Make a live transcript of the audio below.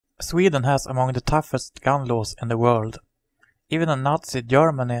Sweden has among the toughest gun laws in the world. Even in Nazi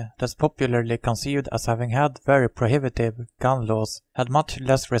Germany, that's popularly conceived as having had very prohibitive gun laws, had much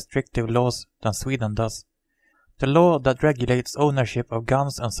less restrictive laws than Sweden does. The law that regulates ownership of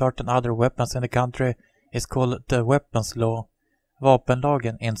guns and certain other weapons in the country is called the weapons law,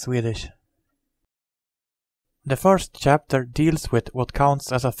 vapenlagen in Swedish. The first chapter deals with what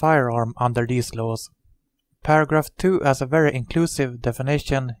counts as a firearm under these laws. Paragraph 2 has a very inclusive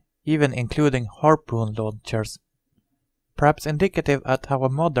definition, even including harpoon launchers. Perhaps indicative at how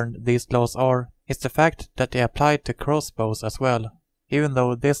modern these laws are is the fact that they apply to crossbows as well, even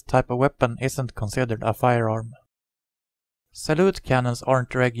though this type of weapon isn't considered a firearm. Salute cannons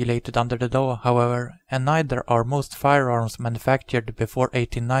aren't regulated under the law, however, and neither are most firearms manufactured before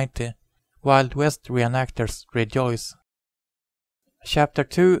 1890. Wild West reenactors rejoice. Chapter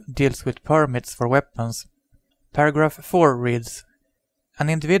 2 deals with permits for weapons. Paragraph 4 reads, "An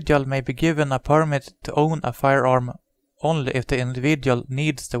individual may be given a permit to own a firearm only if the individual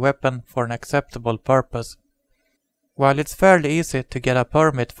needs the weapon for an acceptable purpose. While it's fairly easy to get a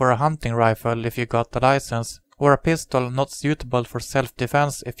permit for a hunting rifle if you got a license, or a pistol not suitable for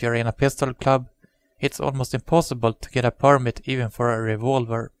self-defense if you're in a pistol club, it's almost impossible to get a permit even for a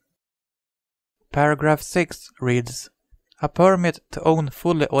revolver." Paragraph 6 reads, "A permit to own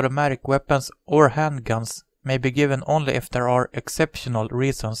fully automatic weapons or handguns may be given only if there are exceptional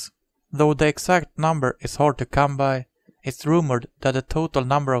reasons. Though the exact number is hard to come by, it's rumored that the total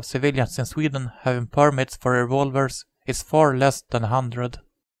number of civilians in Sweden having permits for revolvers is far less than 100.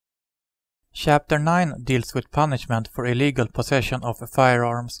 Chapter 9 deals with punishment for illegal possession of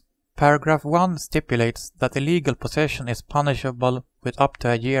firearms. Paragraph 1 stipulates that illegal possession is punishable with up to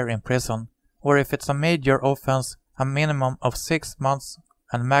a year in prison, or if it's a major offense, a minimum of 6 months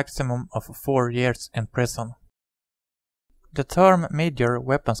and maximum of 4 years in prison. The term major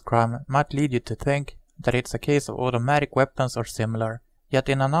weapons crime might lead you to think that it's a case of automatic weapons or similar, yet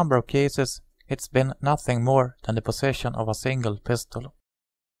in a number of cases it's been nothing more than the possession of a single pistol.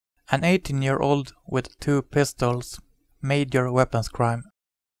 An 18-year-old with 2 pistols, major weapons crime.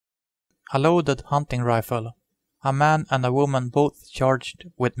 A loaded hunting rifle, a man and a woman both charged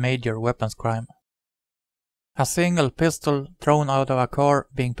with major weapons crime. A single pistol thrown out of a car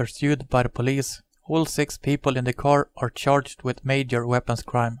being pursued by the police, all 6 people in the car are charged with major weapons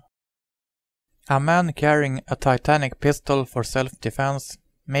crime. A man carrying a Titanic pistol for self-defense,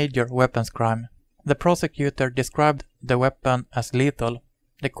 major weapons crime. The prosecutor described the weapon as lethal.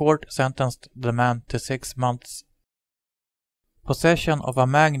 The court sentenced the man to 6 months. Possession of a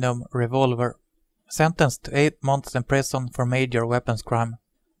Magnum revolver. Sentenced to 8 months in prison for major weapons crime.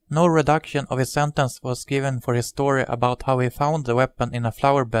 No reduction of his sentence was given for his story about how he found the weapon in a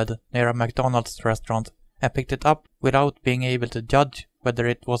flower bed near a McDonald's restaurant and picked it up without being able to judge whether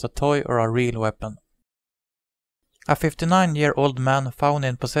it was a toy or a real weapon. A 59-year-old man found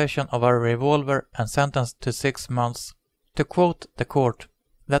in possession of a revolver and sentenced to 6 months. To quote the court,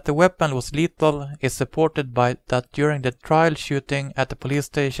 that the weapon was lethal is supported by that during the trial shooting at the police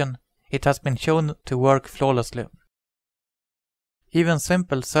station, it has been shown to work flawlessly. Even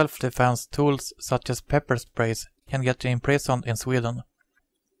simple self-defense tools such as pepper sprays can get you imprisoned in Sweden.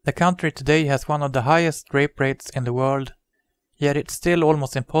 The country today has one of the highest rape rates in the world, yet it's still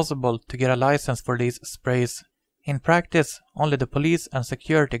almost impossible to get a license for these sprays. In practice, only the police and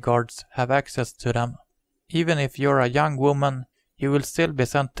security guards have access to them. Even if you're a young woman, you will still be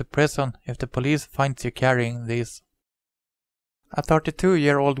sent to prison if the police finds you carrying these. A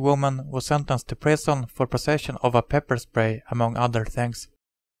 32-year-old woman was sentenced to prison for possession of a pepper spray, among other things.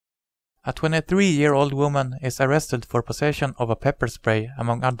 A 23-year-old woman is arrested for possession of a pepper spray,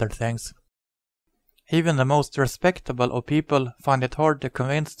 among other things. Even the most respectable of people find it hard to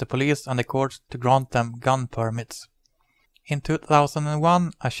convince the police and the courts to grant them gun permits. In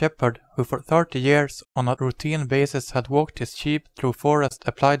 2001, a shepherd who for 30 years on a routine basis had walked his sheep through forest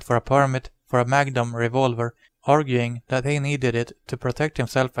applied for a permit for a Magnum revolver, arguing that he needed it to protect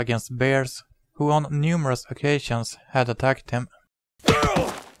himself against bears, who on numerous occasions had attacked him.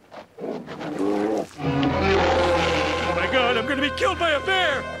 Oh my god, I'm gonna be killed by a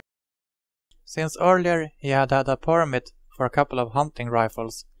bear! Since earlier he had had a permit for a couple of hunting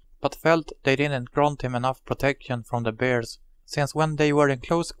rifles, but felt they didn't grant him enough protection from the bears, since when they were in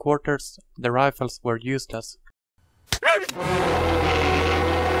close quarters, the rifles were useless.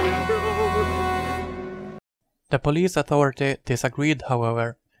 The police authority disagreed,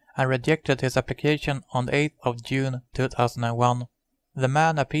 however, and rejected his application on 8th of June 2001. The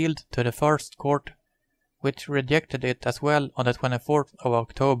man appealed to the first court, which rejected it as well on the 24th of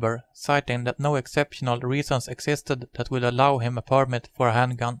October, citing that no exceptional reasons existed that would allow him a permit for a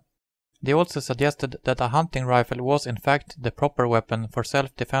handgun. They also suggested that a hunting rifle was in fact the proper weapon for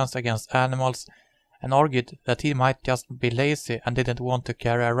self-defense against animals, and argued that he might just be lazy and didn't want to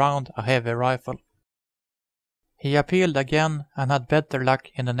carry around a heavy rifle. He appealed again and had better luck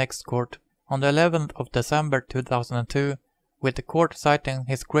in the next court. On the 11th of December 2002, with the court citing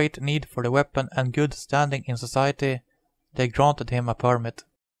his great need for the weapon and good standing in society, they granted him a permit.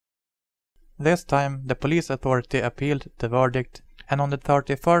 This time, the police authority appealed the verdict, and on the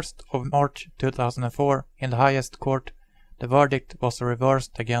 31st of March 2004, in the highest court, the verdict was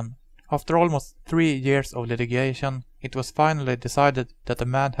reversed again. After almost 3 years of litigation, it was finally decided that the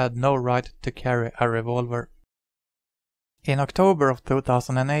man had no right to carry a revolver. In October of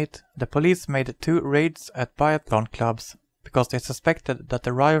 2008, the police made 2 raids at biathlon clubs because they suspected that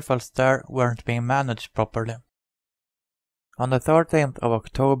the rifles there weren't being managed properly. On the 13th of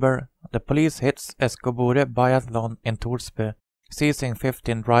October, the police hits Escoboure Biathlon in Torsby, seizing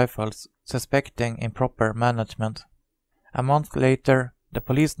 15 rifles, suspecting improper management. A month later, the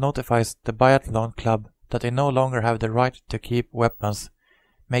police notifies the biathlon club that they no longer have the right to keep weapons,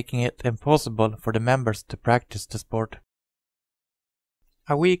 making it impossible for the members to practice the sport.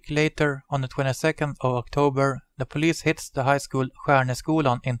 A week later, on the 22nd of October, the police hits the high school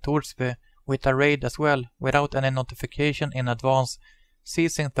Stjärneskolan in Torsby with a raid as well, without any notification in advance,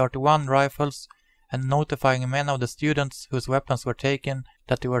 seizing 31 rifles and notifying many of the students whose weapons were taken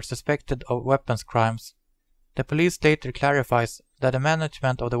that they were suspected of weapons crimes. The police later clarifies that the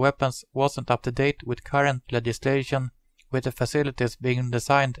management of the weapons wasn't up to date with current legislation, with the facilities being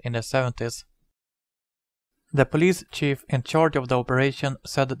designed in the 70s. The police chief in charge of the operation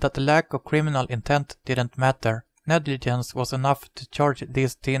said that the lack of criminal intent didn't matter. Negligence was enough to charge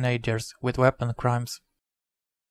these teenagers with weapon crimes.